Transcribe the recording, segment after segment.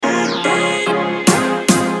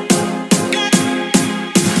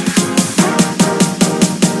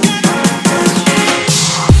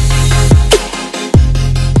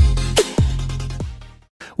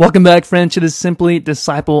Welcome back, friends, to the Simply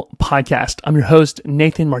Disciple podcast. I'm your host,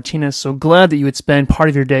 Nathan Martinez. So glad that you would spend part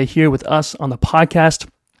of your day here with us on the podcast.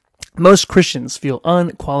 Most Christians feel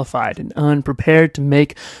unqualified and unprepared to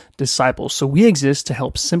make disciples. So we exist to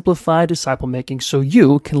help simplify disciple making so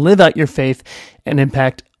you can live out your faith and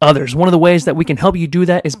impact others. One of the ways that we can help you do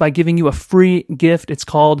that is by giving you a free gift. It's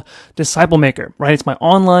called Disciple Maker, right? It's my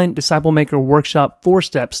online Disciple Maker workshop, 4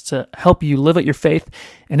 steps to help you live out your faith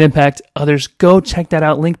and impact others. Go check that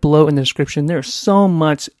out. Link below in the description. There's so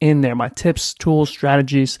much in there. My tips, tools,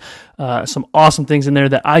 strategies, some awesome things in there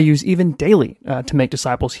that I use even daily to make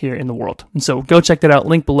disciples here in the world. And so go check that out.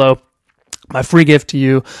 Link below. My free gift to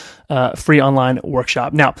you, free online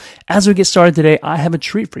workshop. Now, as we get started today, I have a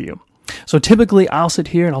treat for you. So typically I'll sit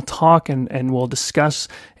here and I'll talk and we'll discuss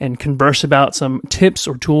and converse about some tips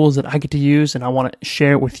or tools that I get to use and I want to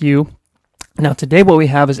share with you. Now today what we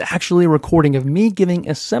have is actually a recording of me giving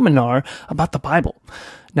a seminar about the Bible.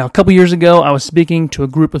 Now a couple years ago I was speaking to a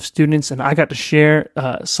group of students and I got to share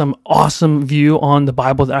some awesome view on the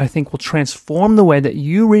Bible that I think will transform the way that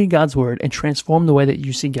you read God's Word and transform the way that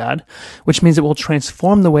you see God, which means it will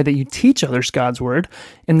transform the way that you teach others God's Word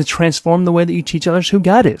and to transform the way that you teach others who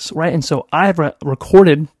God is, right? And so I have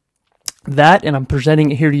recorded that and I'm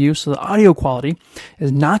presenting it here to you. So the audio quality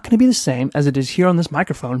is not going to be the same as it is here on this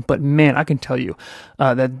microphone, but man, I can tell you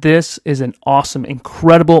that this is an awesome,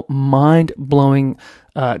 incredible, mind-blowing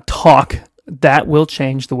talk that will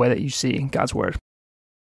change the way that you see God's Word.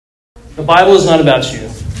 The Bible is not about you.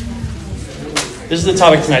 This is the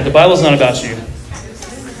topic tonight. The Bible is not about you.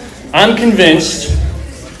 I'm convinced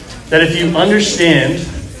that if you understand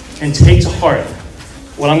and take to heart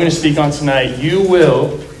what I'm going to speak on tonight, you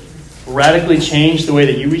will radically change the way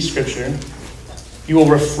that you read Scripture. You will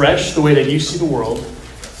refresh the way that you see the world.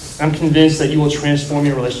 I'm convinced that you will transform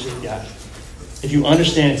your relationship with God if you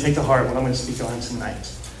understand and take to heart what I'm going to speak on tonight.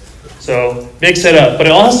 So, big setup, but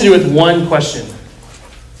it all has to do with one question.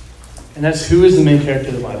 And that's, who is the main character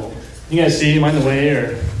of the Bible? You guys see? Am I in the way,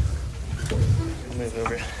 or? I'll move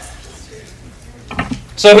over.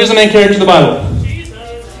 So, who's the main character of the Bible?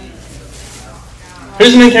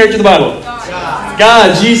 Who's the main character of the Bible?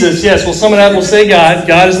 God, Jesus, yes. We'll sum it up. We'll say God.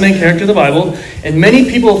 God is the main character of the Bible. And many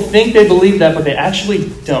people think they believe that, but they actually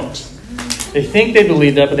don't. They think they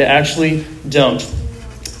believe that, but they actually don't.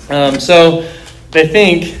 So they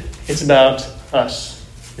think it's about us.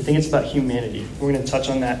 They think it's about humanity. We're going to touch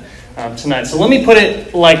on that tonight. So let me put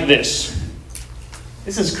it like this.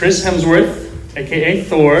 This is Chris Hemsworth, a.k.a.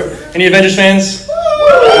 Thor. Any Avengers fans?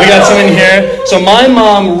 We got some in here. So my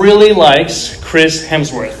mom really likes Chris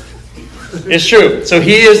Hemsworth. It's true. So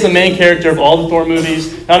he is the main character of all the Thor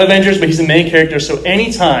movies. Not Avengers, but he's the main character. So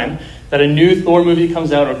anytime that a new Thor movie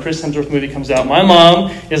comes out or a Chris Hemsworth movie comes out, my mom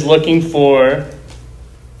is looking for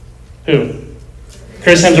who?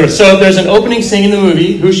 Chris Hemsworth. So if there's an opening scene in the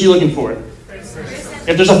movie, who's she looking for?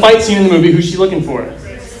 If there's a fight scene in the movie, who's she looking for?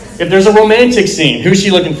 If there's a romantic scene, who's she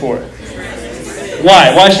looking for?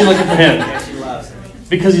 Why? Why is she looking for him?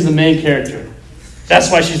 Because he's the main character. That's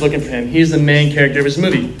why she's looking for him. He's the main character of his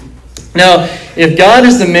movie. Now, if God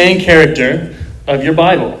is the main character of your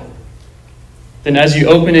Bible, then as you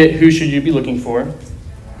open it, who should you be looking for?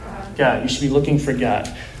 God. You should be looking for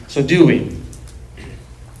God. So do we?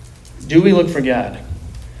 Do we look for God?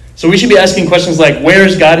 So we should be asking questions like, where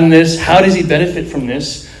is God in this? How does he benefit from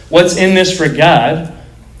this? What's in this for God?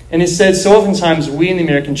 And instead, so oftentimes we in the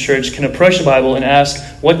American church can approach the Bible and ask,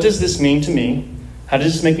 what does this mean to me? How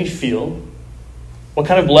does this make me feel? What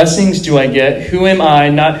kind of blessings do I get? Who am I,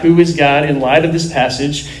 not who is God, in light of this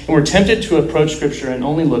passage? And we're tempted to approach Scripture and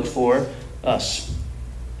only look for us.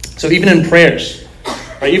 So even in prayers,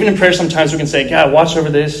 right? Even in prayer sometimes we can say, God, watch over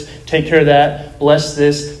this, take care of that, bless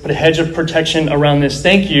this, put a hedge of protection around this,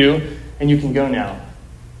 thank you, and you can go now.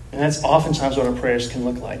 And that's oftentimes what our prayers can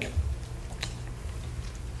look like.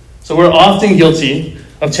 So we're often guilty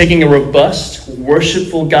of taking a robust,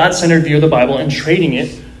 worshipful, God-centered view of the Bible and trading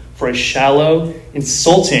it for a shallow,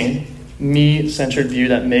 insulting, me-centered view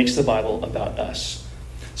that makes the Bible about us.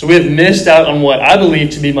 So we have missed out on what I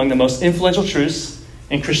believe to be among the most influential truths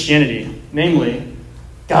in Christianity. Namely,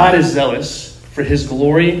 God is zealous for his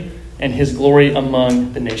glory and his glory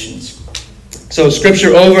among the nations. So Scripture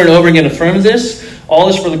over and over again affirms this. All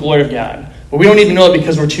is for the glory of God. But we don't even know it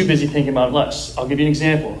because we're too busy thinking about us. I'll give you an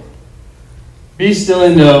example. Be still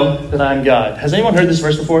and know that I am God. Has anyone heard this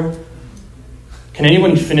verse before? Can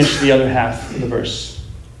anyone finish the other half of the verse?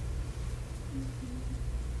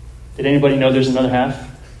 Did anybody know there's another half?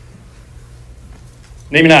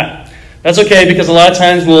 Maybe not. That's okay, because a lot of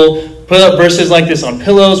times we'll put up verses like this on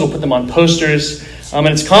pillows, we'll put them on posters, and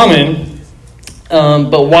it's common.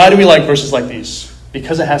 But why do we like verses like these?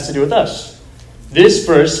 because it has to do with us. This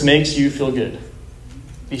verse makes you feel good.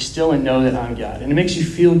 Be still and know that I'm God. And it makes you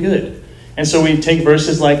feel good. And so we take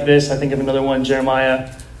verses like this. I think of another one,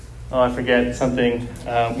 Jeremiah. I forget something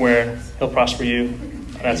where he'll prosper you.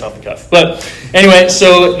 That's off the cuff. But anyway,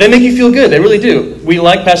 so they make you feel good. They really do. We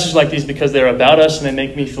like passages like these because they're about us and they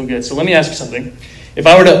make me feel good. So let me ask you something. If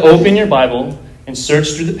I were to open your Bible and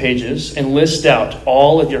search through the pages and list out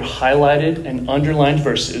all of your highlighted and underlined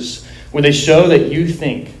verses, would they show that you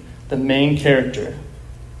think the main character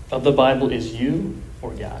of the Bible is you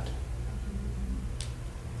or God?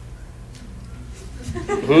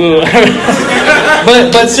 Ooh.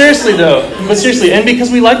 but seriously though, and because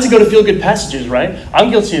we like to go to feel good passages, right? I'm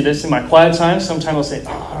guilty of this in my quiet time. Sometimes I'll say,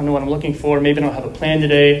 I don't know what I'm looking for. Maybe I don't have a plan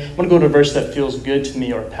today. I want to go to a verse that feels good to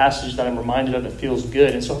me or a passage that I'm reminded of that feels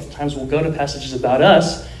good. And so sometimes we'll go to passages about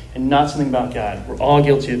us and not something about God. We're all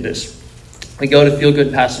guilty of this. We go to feel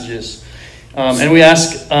good passages and we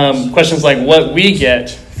ask questions like what we get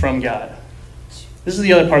from God. This is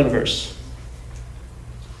the other part of the verse.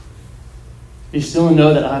 Be still and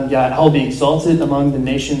know that I'm God. I will be exalted among the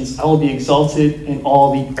nations. I will be exalted in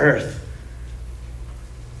all the earth.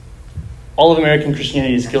 All of American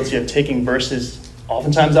Christianity is guilty of taking verses,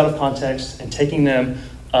 oftentimes out of context, and taking them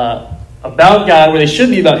about God, where they should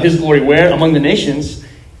be about His glory, where? Among the nations,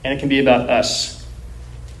 and it can be about us.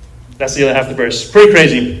 That's the other half of the verse. Pretty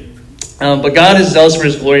crazy. But God is zealous for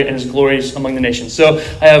His glory, and His glory is among the nations. So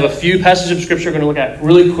I have a few passages of Scripture we're going to look at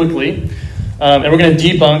really quickly. And we're going to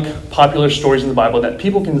debunk popular stories in the Bible that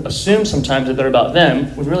people can assume sometimes that they're about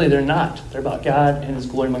them, when really they're not. They're about God and His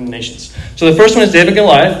glory among the nations. So the first one is David and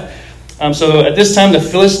Goliath. So at this time, the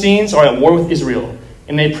Philistines are at war with Israel.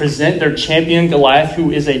 And they present their champion Goliath,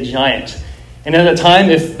 who is a giant. And at the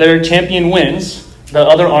time, if their champion wins, the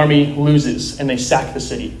other army loses, and they sack the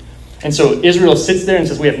city. And so Israel sits there and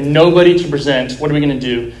says, we have nobody to present. What are we going to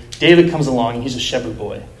do? David comes along, and he's a shepherd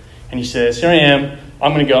boy. And he says, here I am.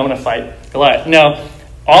 I'm going to fight Goliath. Now,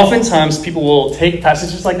 oftentimes people will take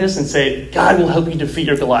passages like this and say, God will help you defeat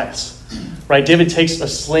your Goliaths. Right? David takes a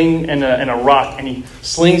sling and a rock and he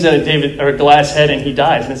slings it at Goliath's head and he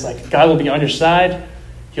dies. And it's like, God will be on your side.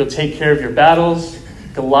 He'll take care of your battles.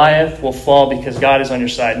 Goliath will fall because God is on your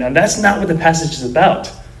side. Now, that's not what the passage is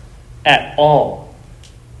about at all.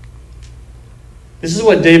 This is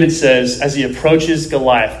what David says as he approaches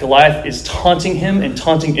Goliath. Goliath is taunting him and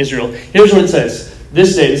taunting Israel. Here's what it says.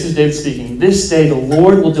 This day, this is David speaking, this day the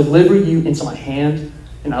Lord will deliver you into my hand,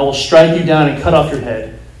 and I will strike you down and cut off your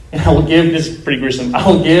head. And I will give, this is pretty gruesome, I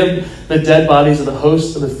will give the dead bodies of the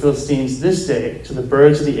hosts of the Philistines this day to the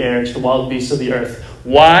birds of the air and to the wild beasts of the earth.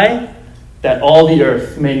 Why? That all the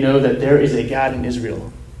earth may know that there is a God in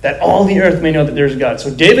Israel. That all the earth may know that there is a God. So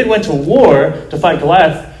David went to war to fight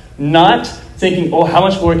Goliath, not thinking, how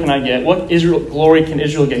much glory can I get? What glory can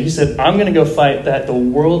Israel get? He said, I'm going to go fight that the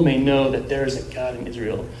world may know that there is a God in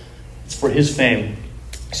Israel. It's for His fame.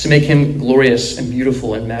 It's to make Him glorious and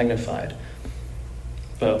beautiful and magnified.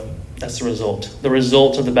 But that's the result. The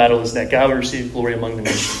result of the battle is that God will receive glory among the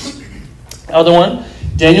nations. Other one,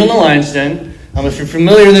 Daniel in the lion's den. If you're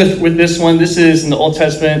familiar with this one, this is in the Old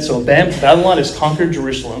Testament. So Babylon has conquered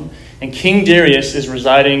Jerusalem, and King Darius is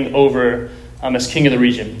residing over as king of the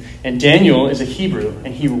region. And Daniel is a Hebrew,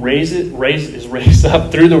 and he is raised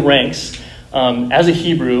up through the ranks as a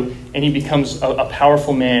Hebrew, and he becomes a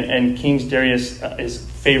powerful man, and King Darius is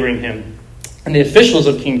favoring him. And the officials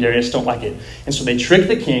of King Darius don't like it. And so they trick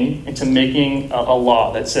the king into making a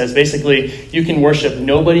law that says, basically, you can worship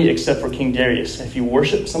nobody except for King Darius. And if you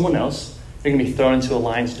worship someone else, you're going to be thrown into a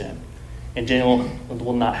lion's den. And Daniel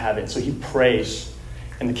will not have it. So he prays.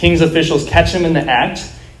 And the king's officials catch him in the act,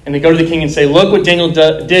 and they go to the king and say, look what Daniel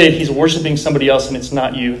did. He's worshiping somebody else, and it's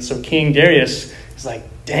not you. And so King Darius is like,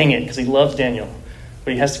 dang it, because he loves Daniel.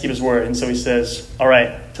 But he has to keep his word. And so he says, all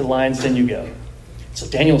right, to the lion's den you go. So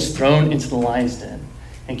Daniel's thrown into the lion's den.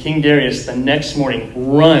 And King Darius, the next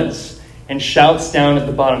morning, runs and shouts down at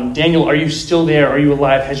the bottom, Daniel, are you still there? Are you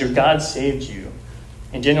alive? Has your God saved you?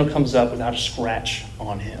 And Daniel comes up without a scratch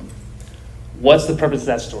on him. What's the purpose of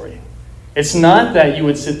that story? It's not that you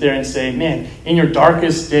would sit there and say, man, in your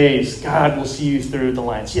darkest days, God will see you through the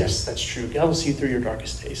lions. Yes, that's true. God will see you through your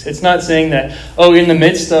darkest days. It's not saying that, in the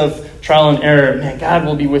midst of trial and error, man, God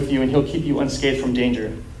will be with you and He'll keep you unscathed from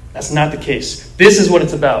danger. That's not the case. This is what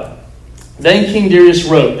it's about. Then King Darius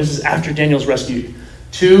wrote, this is after Daniel's rescued,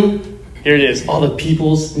 to, here it is, all the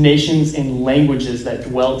peoples, nations, and languages that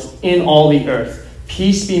dwelt in all the earth.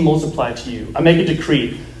 Peace be multiplied to you. I make a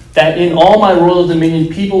decree that in all my royal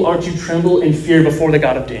dominion, people are to tremble and fear before the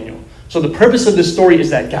God of Daniel. So the purpose of this story is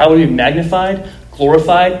that God will be magnified,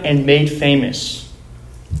 glorified, and made famous.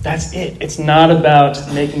 That's it. It's not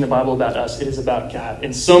about making the Bible about us. It is about God.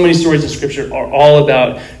 And so many stories of Scripture are all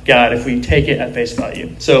about God if we take it at face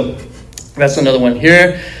value. So that's another one.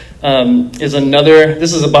 Here is another.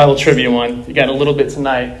 This is a Bible trivia one. You got a little bit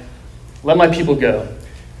tonight. Let my people go.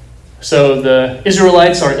 So the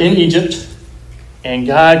Israelites are in Egypt, and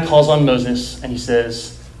God calls on Moses, and he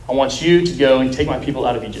says, I want you to go and take my people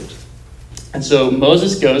out of Egypt. And so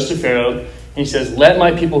Moses goes to Pharaoh, and he says, let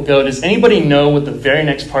my people go. Does anybody know what the very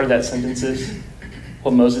next part of that sentence is?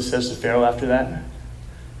 What Moses says to Pharaoh after that?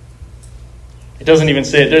 It doesn't even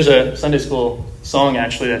say it. There's a Sunday school song,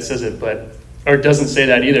 actually, that says it, or it doesn't say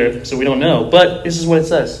that either, so we don't know. But this is what it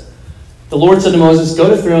says. The Lord said to Moses, go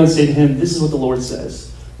to Pharaoh and say to him, this is what the Lord says.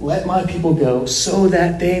 Let my people go so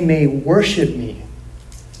that they may worship me.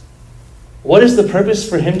 What is the purpose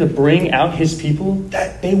for him to bring out his people?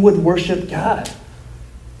 That they would worship God.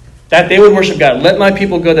 That they would worship God. Let my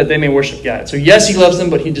people go that they may worship God. So yes, he loves them,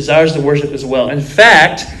 but he desires to worship as well. In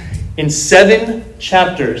fact, in 7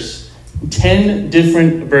 chapters, 10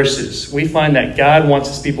 different verses, we find that God wants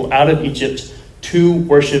his people out of Egypt to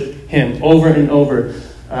worship him over and over.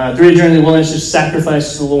 3 during the wilderness, just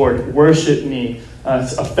sacrifice to the Lord. Worship me.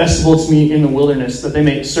 A festival to me in the wilderness, that they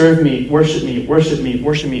may serve me, worship me, worship me,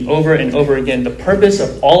 worship me over and over again. The purpose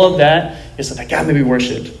of all of that is so that God may be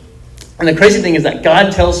worshipped. And the crazy thing is that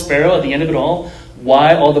God tells Pharaoh at the end of it all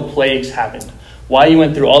why all the plagues happened. Why you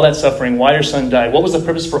went through all that suffering, why your son died. What was the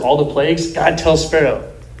purpose for all the plagues? God tells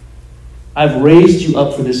Pharaoh, I've raised you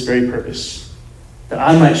up for this very purpose, that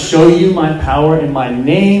I might show you my power and my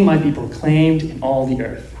name might be proclaimed in all the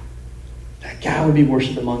earth. That God would be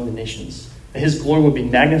worshipped among the nations. That his glory would be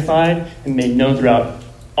magnified and made known throughout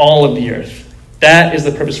all of the earth. That is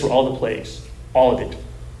the purpose for all the plagues. All of it.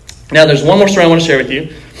 Now, there's one more story I want to share with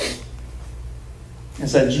you.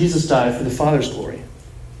 It's that Jesus died for the Father's glory.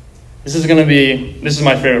 This is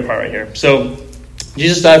my favorite part right here. So,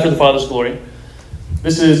 Jesus died for the Father's glory.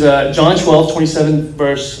 This is John 12, 27,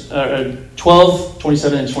 verse 12,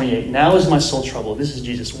 27, and 28. Now is my soul troubled. This is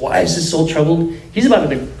Jesus. Why is his soul troubled? He's about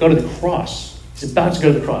to go to the cross. He's about to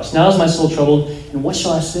go to the cross. Now is my soul troubled, and what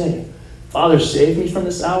shall I say? Father, save me from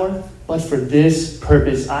this hour, but for this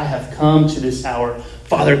purpose I have come to this hour.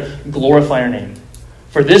 Father, glorify your name.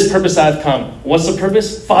 For this purpose I have come. What's the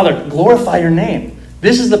purpose? Father, glorify your name.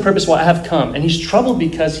 This is the purpose why I have come. And he's troubled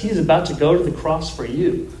because he is about to go to the cross for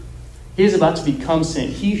you. He is about to become sin.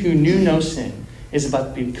 He who knew no sin is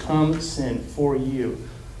about to become sin for you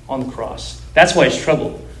on the cross. That's why he's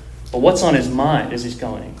troubled. But what's on his mind as he's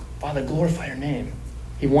going? Father, glorify your name.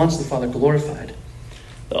 He wants the Father glorified.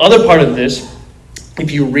 The other part of this,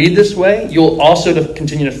 if you read this way, you'll also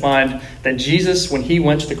continue to find that Jesus, when he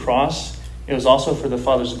went to the cross, it was also for the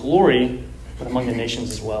Father's glory, but among the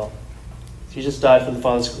nations as well. Jesus died for the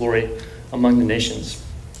Father's glory among the nations.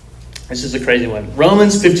 This is a crazy one.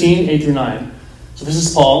 Romans 15, 8 through 9. So this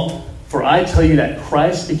is Paul. For I tell you that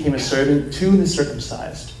Christ became a servant to the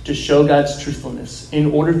circumcised, to show God's truthfulness,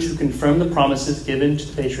 in order to confirm the promises given to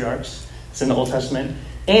the patriarchs, it's in the Old Testament,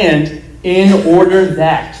 and in order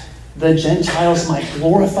that the Gentiles might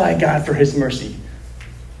glorify God for his mercy.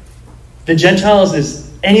 The Gentiles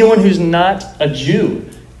is anyone who's not a Jew.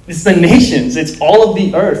 It's the nations. It's all of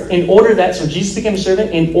the earth. In order that, so Jesus became a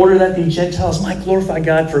servant in order that the Gentiles might glorify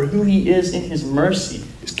God for who he is in his mercy,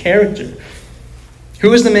 his character.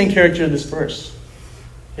 Who is the main character of this verse?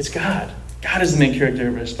 It's God. God is the main character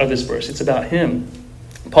of this verse. It's about him.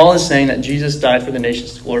 Paul is saying that Jesus died for the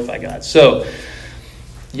nations to glorify God. So,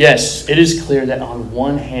 yes, it is clear that on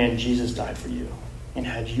one hand, Jesus died for you and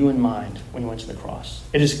had you in mind when he went to the cross.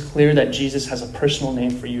 It is clear that Jesus has a personal name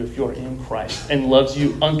for you if you are in Christ and loves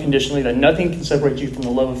you unconditionally, that nothing can separate you from the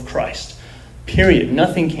love of Christ. Period.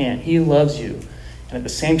 Nothing can. He loves you. And at the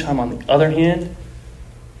same time, on the other hand,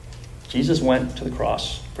 Jesus went to the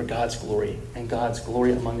cross for God's glory and God's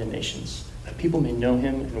glory among the nations, that people may know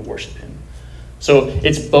him and worship him. So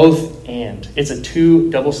it's both and. It's a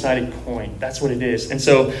double-sided coin. That's what it is. And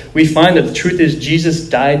so we find that the truth is Jesus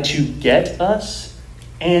died to get us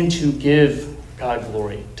and to give God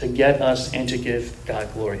glory. To get us and to give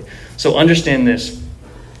God glory. So understand this.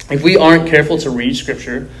 If we aren't careful to read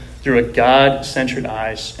Scripture through a God-centered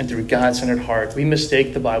eyes and through a God-centered heart, we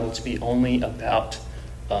mistake the Bible to be only about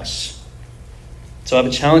us. So I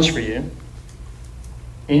have a challenge for you.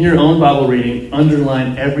 In your own Bible reading,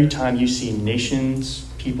 underline every time you see nations,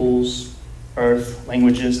 peoples, earth,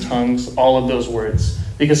 languages, tongues, all of those words.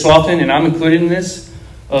 Because so often, and I'm included in this,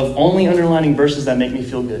 of only underlining verses that make me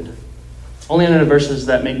feel good. Only under the verses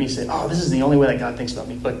that make me say, oh, this is the only way that God thinks about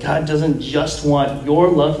me. But God doesn't just want your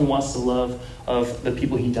love. He wants the love of the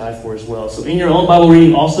people he died for as well. So in your own Bible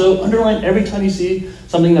reading also, underline every time you see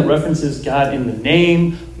something that references God in the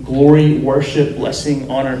name, glory, worship,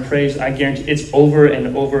 blessing, honor, praise. I guarantee it's over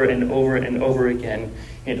and over and over and over again.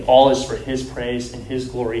 It all is for his praise and his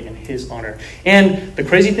glory and his honor. And the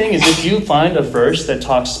crazy thing is, if you find a verse that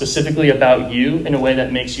talks specifically about you in a way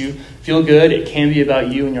that makes you feel good, it can be about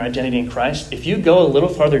you and your identity in Christ. If you go a little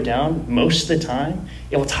farther down, most of the time,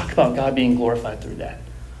 it will talk about God being glorified through that.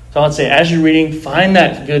 So I'd say, as you're reading, find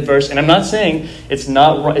that good verse. And I'm not saying it's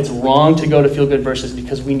wrong to go to feel good verses,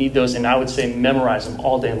 because we need those. And I would say memorize them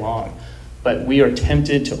all day long. But we are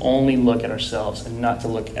tempted to only look at ourselves and not to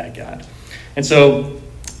look at God. And so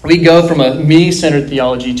we go from a me-centered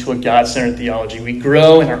theology to a God-centered theology. We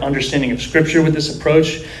grow in our understanding of Scripture with this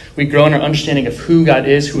approach. We grow in our understanding of who God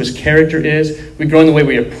is, who his character is. We grow in the way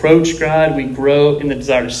we approach God. We grow in the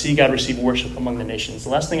desire to see God receive worship among the nations. The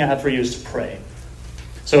last thing I have for you is to pray.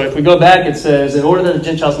 So if we go back, it says, in order that the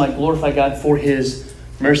Gentiles might glorify God for his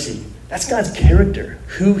mercy. That's God's character,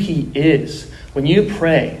 who he is. When you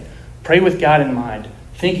pray with God in mind,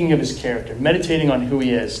 thinking of his character, meditating on who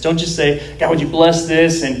he is. Don't just say, God, would you bless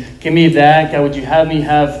this and give me that? God, would you have me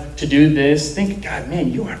have to do this? Think, God,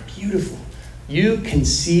 man, you are beautiful. You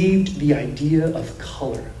conceived the idea of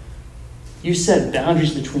color. You set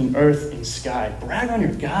boundaries between earth and sky. Brag on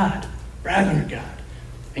your God. Brag on your God.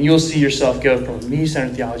 And you'll see yourself go from a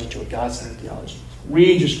me-centered theology to a God-centered theology.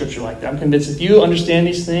 Read your Scripture like that. I'm convinced if you understand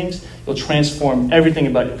these things, you'll transform everything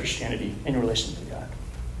about your Christianity and your relationship with God.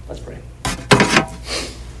 Let's pray.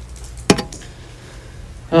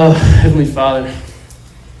 Oh, Heavenly Father,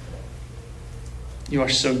 you are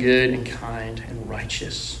so good and kind and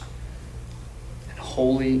righteous and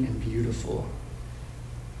holy and beautiful.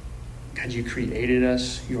 God, you created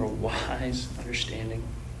us. You are wise, understanding.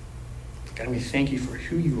 God, we thank you for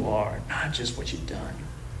who you are, not just what you've done.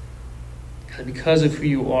 God, because of who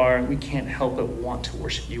you are, we can't help but want to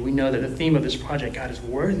worship you. We know that the theme of this project, God, is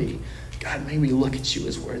worthy. God, may we look at you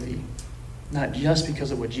as worthy. Not just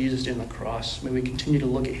because of what Jesus did on the cross. May we continue to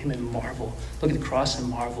look at him and marvel. Look at the cross and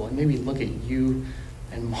marvel. And may we look at you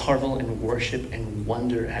and marvel and worship and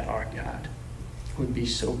wonder at our God, who would be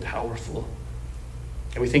so powerful.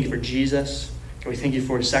 And we thank you for Jesus. And we thank you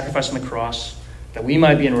for his sacrifice on the cross, that we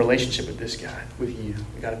might be in a relationship with this God, with you,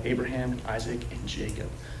 the God of Abraham and Isaac and Jacob.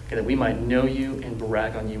 God, that we might know you and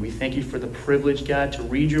brag on you. We thank you for the privilege, God, to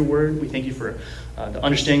read your word. We thank you for the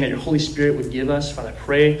understanding that your Holy Spirit would give us. Father, I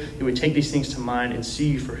pray you would take these things to mind and see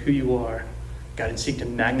you for who you are, God, and seek to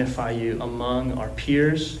magnify you among our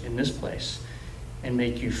peers in this place and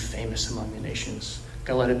make you famous among the nations.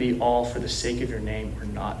 God, let it be all for the sake of your name or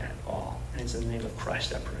not at all. And it's in the name of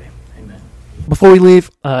Christ I pray. Amen. Before we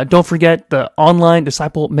leave, don't forget the online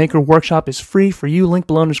Disciple Maker Workshop is free for you, link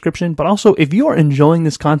below in the description. But also, if you are enjoying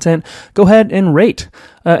this content, go ahead and rate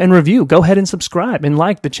and review. Go ahead and subscribe and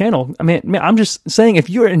like the channel. I mean, I'm just saying, if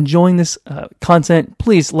you're enjoying this content,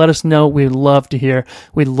 please let us know. We'd love to hear.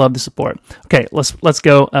 We'd love the support. Okay, let's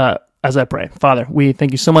go as I pray. Father, we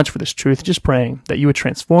thank you so much for this truth. Just praying that you would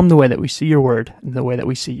transform the way that we see your word and the way that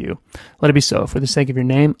we see you. Let it be so for the sake of your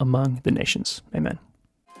name among the nations. Amen.